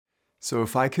So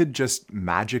if I could just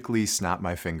magically snap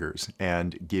my fingers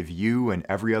and give you and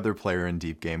every other player in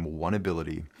Deep Game one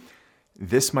ability,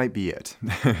 this might be it.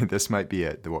 This might be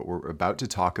it. What we're about to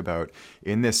talk about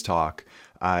in this talk,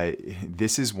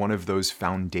 this is one of those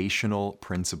foundational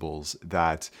principles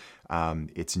that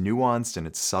it's nuanced and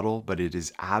it's subtle, but it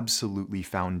is absolutely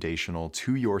foundational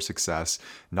to your success,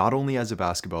 not only as a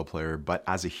basketball player, but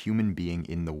as a human being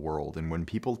in the world. And when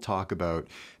people talk about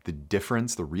the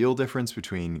difference, the real difference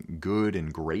between good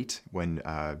and great, when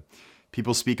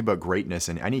people speak about greatness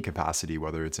in any capacity,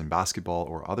 whether it's in basketball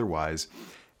or otherwise,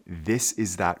 this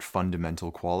is that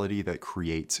fundamental quality that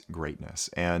creates greatness.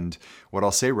 And what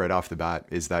I'll say right off the bat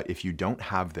is that if you don't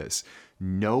have this,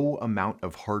 no amount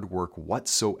of hard work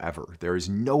whatsoever, there is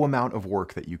no amount of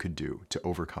work that you could do to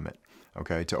overcome it,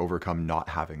 okay? To overcome not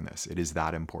having this. It is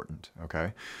that important,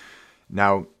 okay?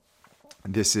 Now,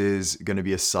 this is going to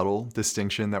be a subtle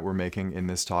distinction that we're making in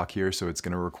this talk here. So it's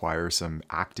going to require some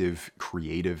active,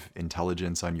 creative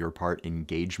intelligence on your part,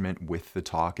 engagement with the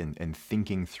talk and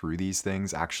thinking through these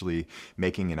things, actually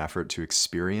making an effort to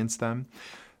experience them.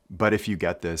 But if you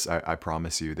get this, I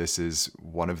promise you, this is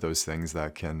one of those things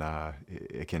that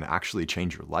it can actually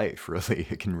change your life, really.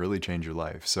 It can really change your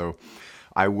life. So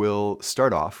I will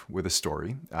start off with a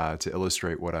story to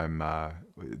illustrate what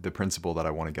the principle that I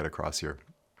want to get across here.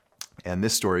 And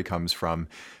this story comes from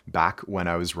back when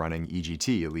I was running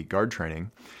EGT, Elite Guard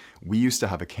Training. We used to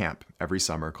have a camp every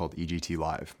summer called EGT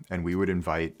Live, and we would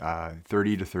invite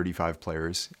 30 to 35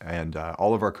 players, and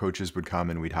all of our coaches would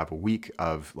come, and we'd have a week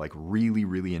of like really,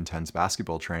 really intense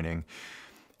basketball training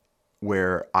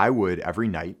where I would every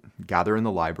night gather in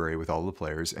the library with all the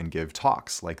players and give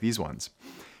talks like these ones.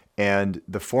 And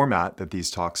the format that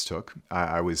these talks took,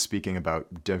 I was speaking about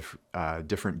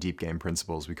different deep game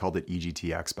principles. We called it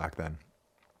EGTX back then.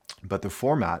 But the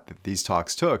format that these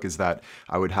talks took is that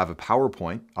I would have a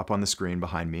PowerPoint up on the screen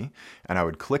behind me, and I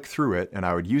would click through it, and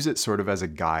I would use it sort of as a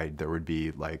guide. There would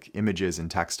be like images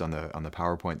and text on the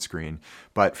PowerPoint screen.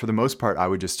 But for the most part, I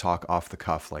would just talk off the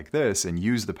cuff like this and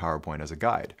use the PowerPoint as a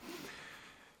guide.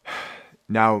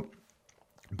 Now,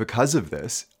 because of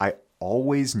this, I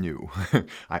always knew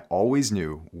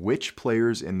which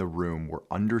players in the room were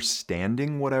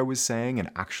understanding what I was saying and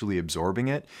actually absorbing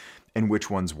it, and which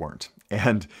ones weren't.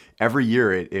 And every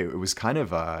year it was kind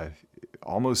of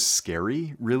almost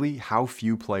scary, really, how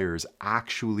few players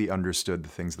actually understood the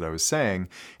things that I was saying.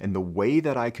 And the way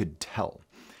that I could tell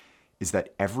is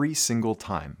that every single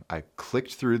time I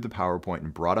clicked through the PowerPoint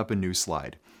and brought up a new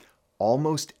slide,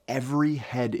 almost every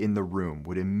head in the room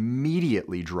would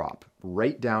immediately drop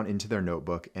right down into their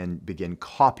notebook and begin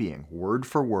copying word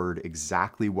for word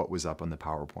exactly what was up on the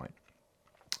PowerPoint.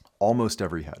 Almost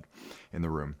every head in the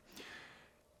room.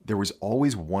 There was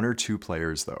always one or two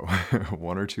players, though.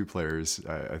 One or two players,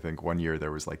 I think one year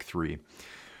there was like 3,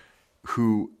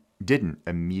 who didn't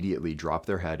immediately drop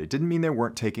their head. It didn't mean they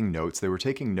weren't taking notes. They were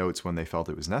taking notes when they felt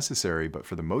it was necessary, but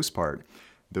for the most part,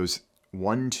 those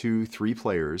 1, 2, 3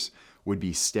 players would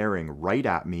be staring right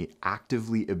at me,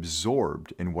 actively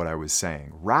absorbed in what I was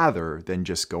saying, rather than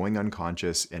just going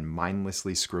unconscious and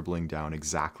mindlessly scribbling down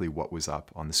exactly what was up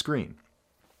on the screen.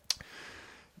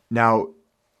 Now,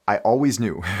 I always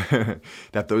knew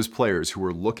that those players who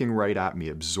were looking right at me,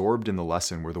 absorbed in the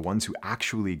lesson, were the ones who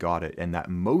actually got it, and that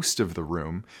most of the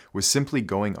room was simply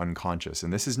going unconscious.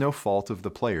 And this is no fault of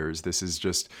the players. This is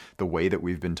just the way that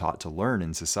we've been taught to learn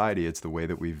in society. It's the way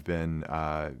that we've been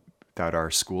that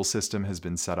our school system has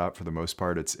been set up for the most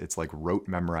part. It's like rote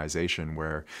memorization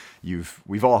where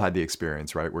we've all had the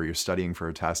experience, right? Where you're studying for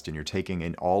a test and you're taking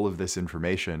in all of this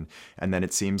information, and then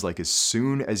it seems like as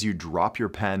soon as you drop your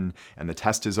pen and the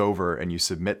test is over and you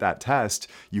submit that test,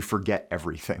 you forget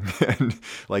everything. And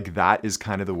like that is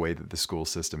kind of the way that the school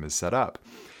system is set up.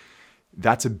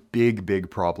 That's a big, big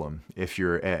problem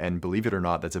and believe it or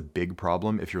not, that's a big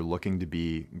problem if you're looking to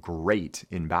be great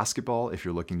in basketball, if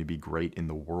you're looking to be great in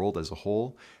the world as a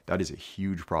whole. That is a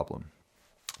huge problem.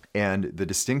 And the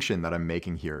distinction that I'm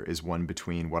making here is one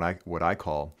between what I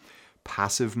call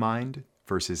passive mind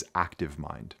versus active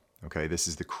mind. Okay, this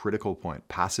is the critical point,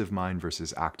 passive mind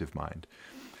versus active mind.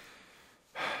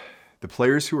 The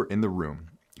players who are in the room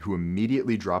who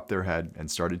immediately dropped their head and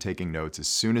started taking notes as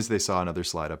soon as they saw another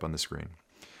slide up on the screen.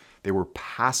 They were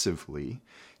passively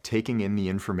taking in the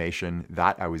information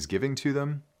that I was giving to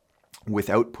them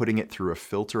without putting it through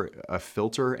a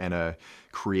filter and a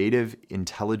creative,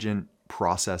 intelligent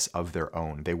process of their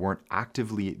own. They weren't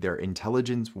actively, their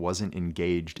intelligence wasn't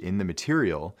engaged in the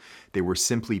material. They were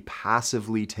simply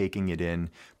passively taking it in,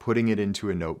 putting it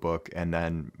into a notebook, and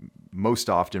then most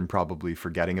often probably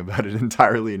forgetting about it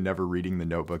entirely and never reading the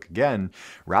notebook again,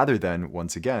 rather than,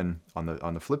 once again, on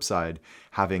the flip side,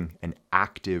 having an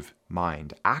active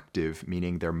mind. Active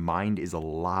meaning their mind is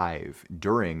alive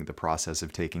during the process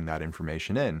of taking that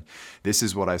information in. This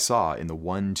is what I saw in the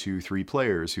 1, 2, 3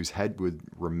 players whose head would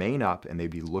remain up and they'd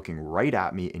be looking right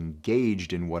at me,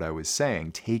 engaged in what I was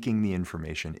saying, taking the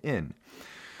information in.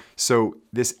 So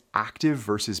this active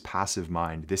versus passive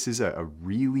mind, this is a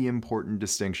really important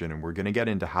distinction, and we're going to get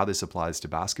into how this applies to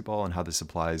basketball and how this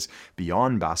applies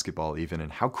beyond basketball even,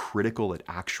 and how critical it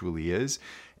actually is.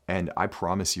 And I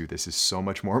promise you, this is so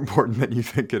much more important than you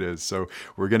think it is. So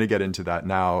we're going to get into that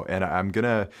now, and I'm going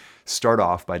to start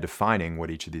off by defining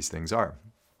what each of these things are.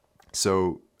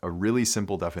 So a really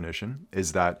simple definition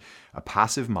is that a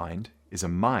passive mind is a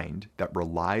mind that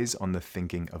relies on the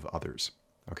thinking of others.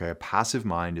 Okay, a passive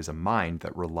mind is a mind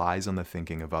that relies on the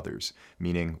thinking of others,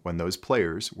 meaning when those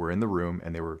players were in the room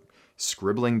and they were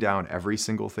scribbling down every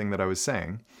single thing that I was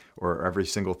saying, or every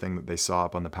single thing that they saw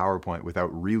up on the PowerPoint without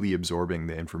really absorbing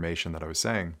the information that I was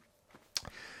saying,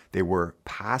 they were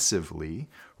passively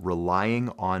relying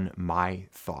on my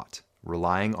thought,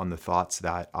 relying on the thoughts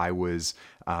that I was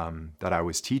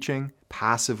teaching,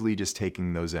 passively just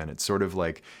taking those in. It's sort of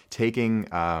like taking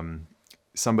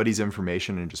somebody's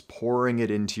information and just pouring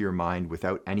it into your mind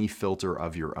without any filter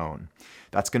of your own.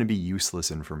 That's going to be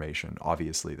useless information,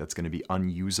 obviously. That's going to be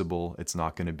unusable. It's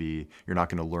not going to be, you're not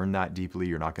going to learn that deeply.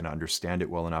 You're not going to understand it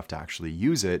well enough to actually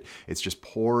use it. It's just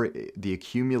the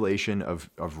accumulation of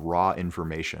raw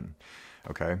information.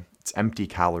 Okay? It's empty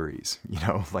calories,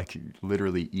 like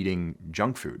literally eating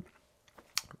junk food.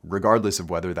 Regardless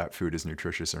of whether that food is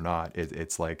nutritious or not,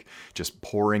 it's like just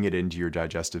pouring it into your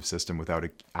digestive system without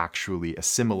actually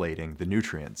assimilating the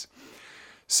nutrients.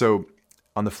 So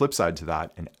on the flip side to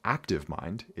that, an active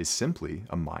mind is simply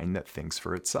a mind that thinks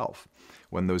for itself.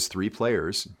 When those 3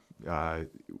 players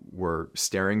were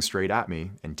staring straight at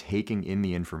me and taking in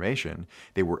the information,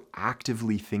 they were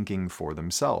actively thinking for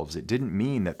themselves. It didn't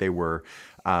mean that they were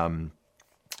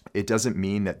it doesn't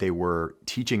mean that they were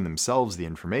teaching themselves the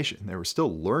information. They were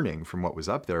still learning from what was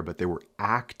up there, but they were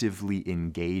actively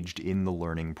engaged in the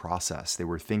learning process. They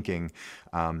were thinking,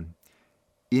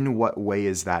 in what way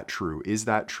is that true? Is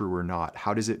that true or not?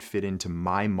 How does it fit into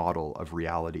my model of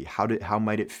reality? How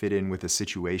might it fit in with a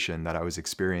situation that I was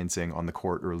experiencing on the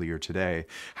court earlier today?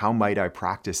 How might I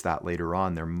practice that later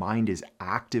on? Their mind is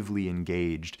actively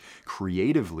engaged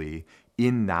creatively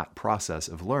in that process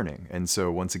of learning. And so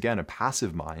once again, a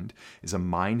passive mind is a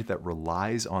mind that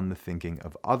relies on the thinking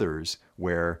of others,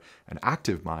 where an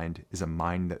active mind is a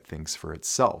mind that thinks for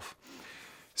itself.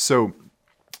 So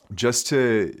just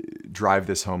to drive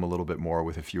this home a little bit more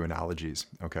with a few analogies,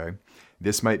 okay?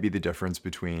 This might be the difference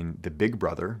between the big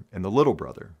brother and the little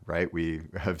brother, right? We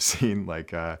have seen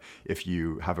if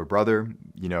you have a brother,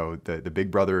 the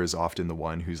big brother is often the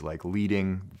one who's like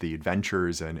leading the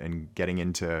adventures and getting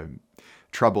into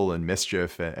trouble and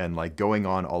mischief and like going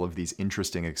on all of these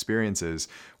interesting experiences,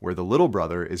 where the little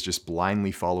brother is just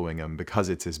blindly following him because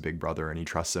it's his big brother and he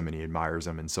trusts him and he admires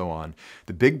him and so on.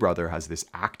 The big brother has this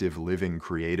active, living,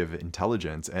 creative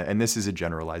intelligence. And this is a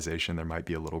generalization. There might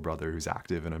be a little brother who's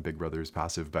active and a big brother who's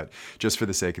passive, but just for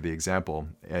the sake of the example,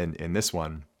 and in this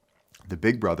one, the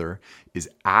big brother is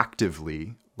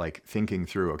actively like thinking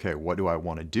through, okay, what do I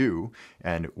want to do?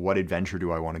 And what adventure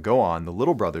do I want to go on? The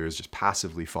little brother is just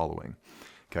passively following.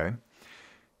 Okay.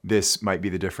 This might be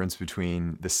the difference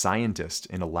between the scientist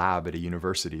in a lab at a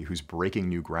university who's breaking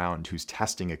new ground, who's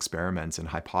testing experiments and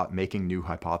making new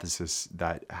hypotheses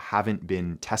that haven't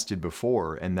been tested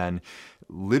before, and then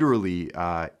literally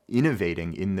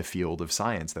innovating in the field of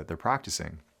science that they're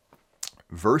practicing,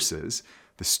 versus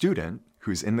the student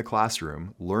who's in the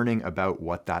classroom learning about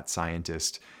what that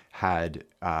scientist had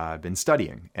been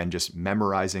studying and just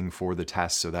memorizing for the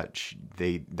test so that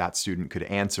that student could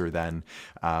answer then,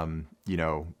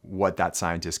 what that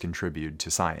scientist contributed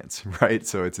to science, right?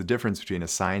 So it's a difference between a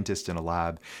scientist in a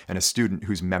lab and a student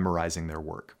who's memorizing their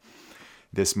work.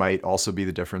 This might also be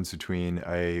the difference between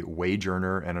a wage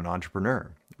earner and an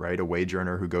entrepreneur, right? A wage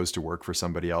earner who goes to work for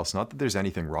somebody else. Not that there's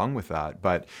anything wrong with that,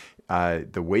 but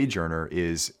the wage earner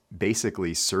is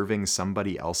basically serving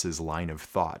somebody else's line of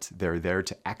thought. They're there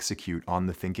to execute on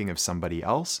the thinking of somebody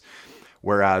else,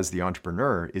 whereas the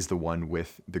entrepreneur is the one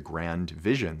with the grand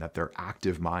vision that their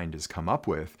active mind has come up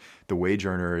with. The wage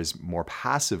earner is more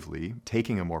passively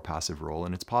taking a more passive role,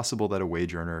 and it's possible that a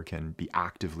wage earner can be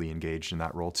actively engaged in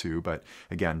that role too, but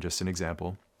again, just an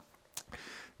example.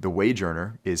 The wage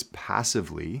earner is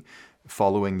passively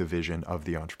following the vision of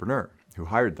the entrepreneur who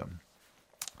hired them.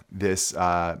 This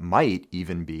might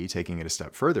even be, taking it a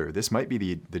step further, this might be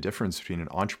the difference between an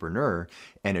entrepreneur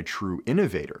and a true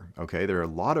innovator. Okay, there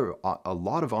are a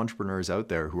lot of entrepreneurs out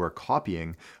there who are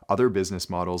copying other business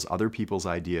models, other people's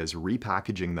ideas,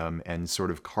 repackaging them and sort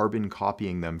of carbon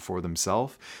copying them for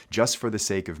themselves just for the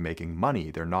sake of making money.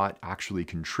 They're not actually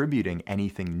contributing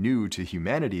anything new to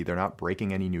humanity. They're not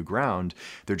breaking any new ground.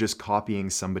 They're just copying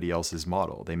somebody else's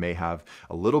model. They may have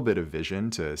a little bit of vision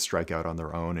to strike out on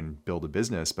their own and build a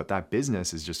business, but that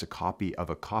business is just a copy of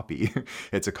a copy.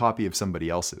 It's a copy of somebody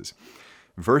else's.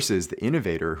 Versus the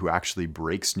innovator who actually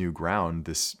breaks new ground,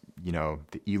 this,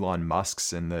 the Elon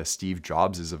Musks and the Steve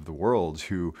Jobses of the world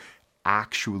who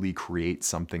actually create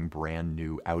something brand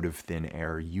new out of thin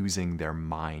air using their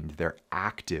mind, their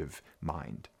active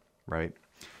mind, right?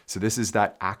 So this is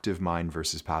that active mind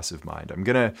versus passive mind. I'm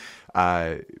going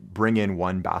to bring in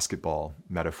one basketball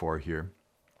metaphor here.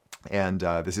 And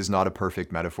this is not a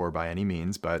perfect metaphor by any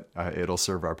means, but it'll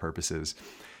serve our purposes.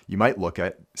 You might look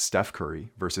at Steph Curry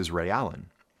versus Ray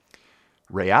Allen.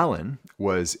 Ray Allen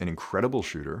was an incredible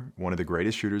shooter, one of the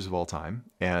greatest shooters of all time.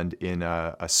 And in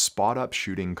a spot-up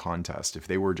shooting contest, if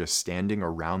they were just standing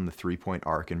around the three-point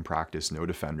arc in practice, no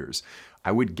defenders,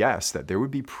 I would guess that there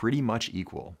would be pretty much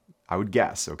equal. I would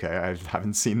guess, okay? I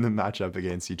haven't seen them match up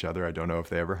against each other. I don't know if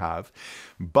they ever have.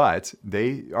 But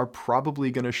they are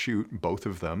probably going to shoot, both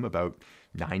of them, about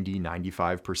 90,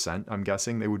 95%, I'm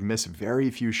guessing. They would miss very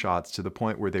few shots to the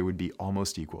point where they would be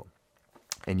almost equal.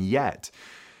 And yet,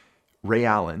 Ray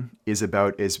Allen is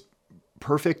about as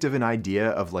perfect of an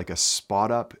idea of like a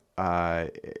spot-up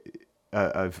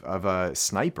of a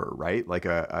sniper, right? Like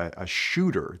a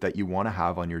shooter that you want to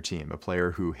have on your team, a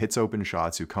player who hits open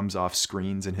shots, who comes off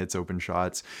screens and hits open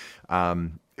shots,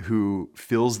 who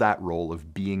fills that role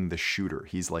of being the shooter.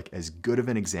 He's like as good of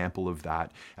an example of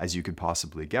that as you could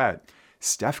possibly get.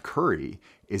 Steph Curry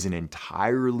is an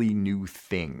entirely new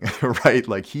thing, right?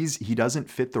 Like he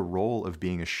doesn't fit the role of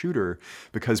being a shooter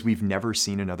because we've never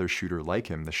seen another shooter like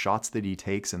him. The shots that he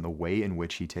takes and the way in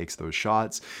which he takes those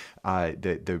shots,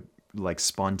 the like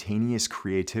spontaneous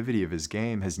creativity of his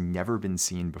game has never been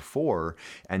seen before.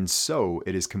 And so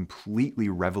it has completely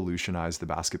revolutionized the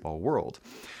basketball world.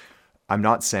 I'm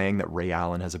not saying that Ray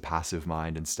Allen has a passive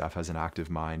mind and Steph has an active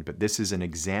mind, but this is an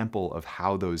example of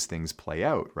how those things play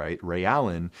out, right? Ray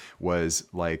Allen was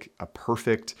like a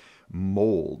perfect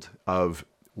mold of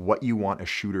what you want a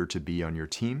shooter to be on your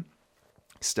team.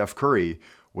 Steph Curry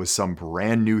was some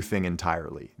brand new thing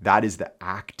entirely. That is the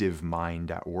active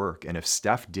mind at work. And if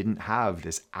Steph didn't have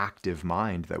this active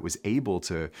mind that was able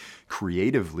to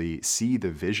creatively see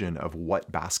the vision of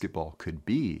what basketball could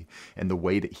be and the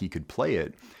way that he could play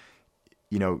it,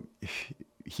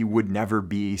 he would never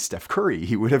be Steph Curry.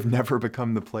 He would have never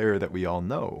become the player that we all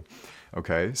know.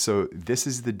 Okay, so this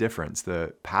is the difference.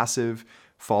 The passive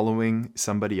following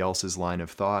somebody else's line of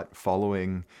thought,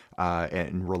 following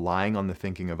and relying on the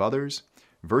thinking of others,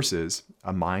 versus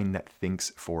a mind that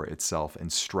thinks for itself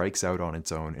and strikes out on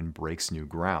its own and breaks new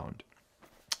ground.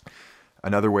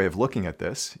 Another way of looking at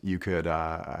this, you could,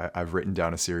 I've written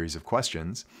down a series of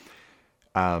questions.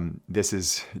 This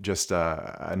is just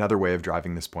another way of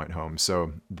driving this point home.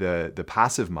 So the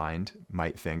passive mind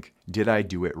might think, did I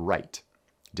do it right?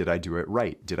 Did I do it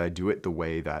right? Did I do it the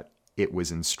way that it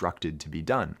was instructed to be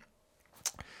done?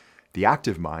 The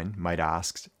active mind might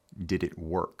ask, did it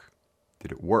work?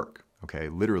 Did it work? Okay,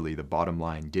 literally the bottom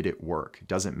line, did it work? It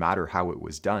doesn't matter how it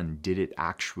was done. Did it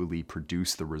actually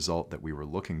produce the result that we were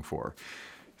looking for?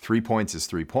 3 points is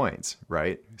 3 points,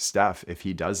 right? Steph, if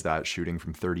he does that shooting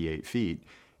from 38 feet,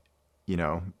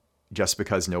 just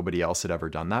because nobody else had ever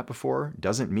done that before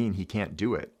doesn't mean he can't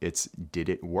do it. It's, did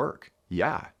it work?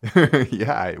 Yeah.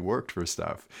 Yeah, it worked for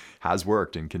Steph. Has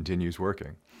worked and continues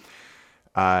working.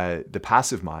 The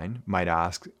passive mind might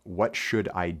ask, what should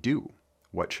I do?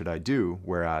 What should I do?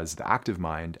 Whereas the active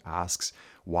mind asks,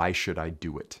 why should I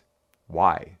do it?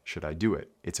 Why should I do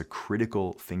it? It's a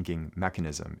critical thinking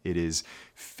mechanism. It is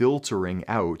filtering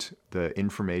out the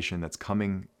information that's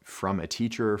coming from a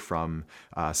teacher, from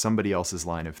somebody else's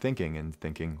line of thinking, and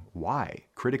thinking, why?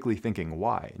 Critically thinking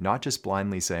why. Not just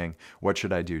blindly saying, what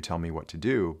should I do? Tell me what to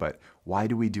do. But why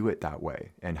do we do it that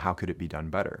way? And how could it be done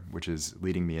better? Which is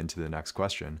leading me into the next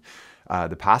question.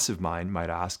 The passive mind might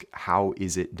ask, how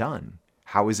is it done?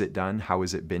 How is it done? How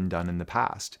has it been done in the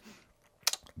past?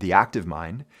 The active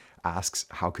mind asks,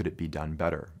 how could it be done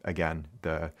better? Again,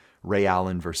 the Ray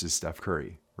Allen versus Steph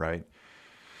Curry, right?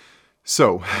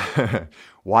 So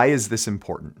why is this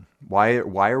important? Why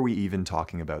are we even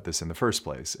talking about this in the first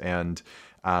place? And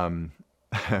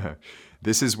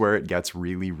This is where it gets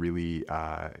really, really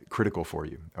critical for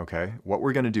you, okay? What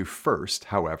we're gonna do first,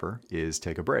 however, is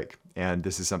take a break. And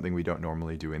this is something we don't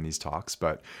normally do in these talks,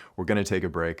 but we're gonna take a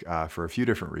break for a few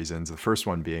different reasons. The first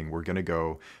one being we're gonna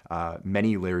go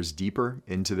many layers deeper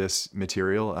into this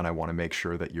material, and I wanna make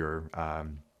sure that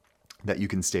that you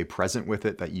can stay present with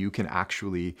it, that you can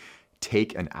actually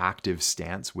take an active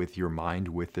stance with your mind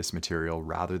with this material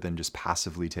rather than just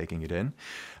passively taking it in.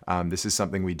 This is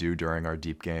something we do during our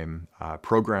deep game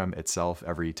program itself.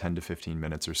 Every 10 to 15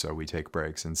 minutes or so, we take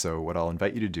breaks. And so what I'll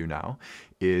invite you to do now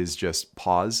is just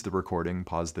pause the recording,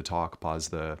 pause the talk, pause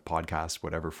the podcast,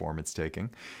 whatever form it's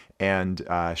taking, and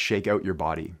shake out your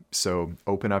body. So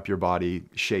open up your body,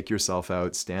 shake yourself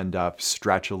out, stand up,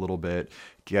 stretch a little bit,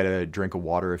 get a drink of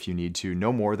water if you need to,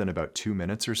 no more than about 2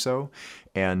 minutes or so.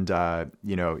 And,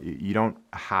 you don't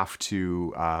have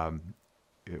to,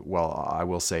 I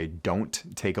will say don't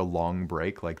take a long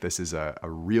break. Like this is a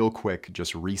real quick,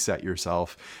 just reset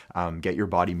yourself, get your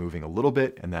body moving a little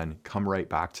bit, and then come right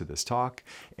back to this talk.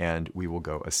 And we will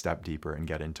go a step deeper and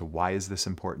get into why is this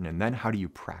important? And then how do you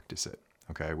practice it?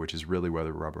 Okay, which is really where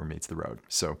the rubber meets the road.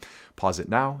 So pause it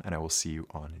now, and I will see you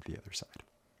on the other side.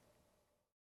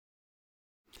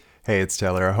 Hey, it's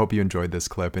Taylor. I hope you enjoyed this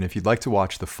clip. And if you'd like to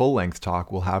watch the full-length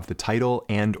talk, we'll have the title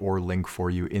and/or link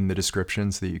for you in the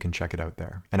description so that you can check it out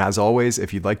there. And as always,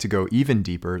 if you'd like to go even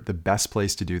deeper, the best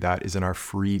place to do that is in our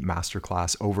free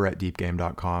masterclass over at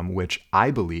deepgame.com, which I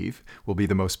believe will be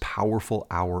the most powerful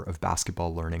hour of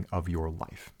basketball learning of your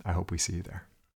life. I hope we see you there.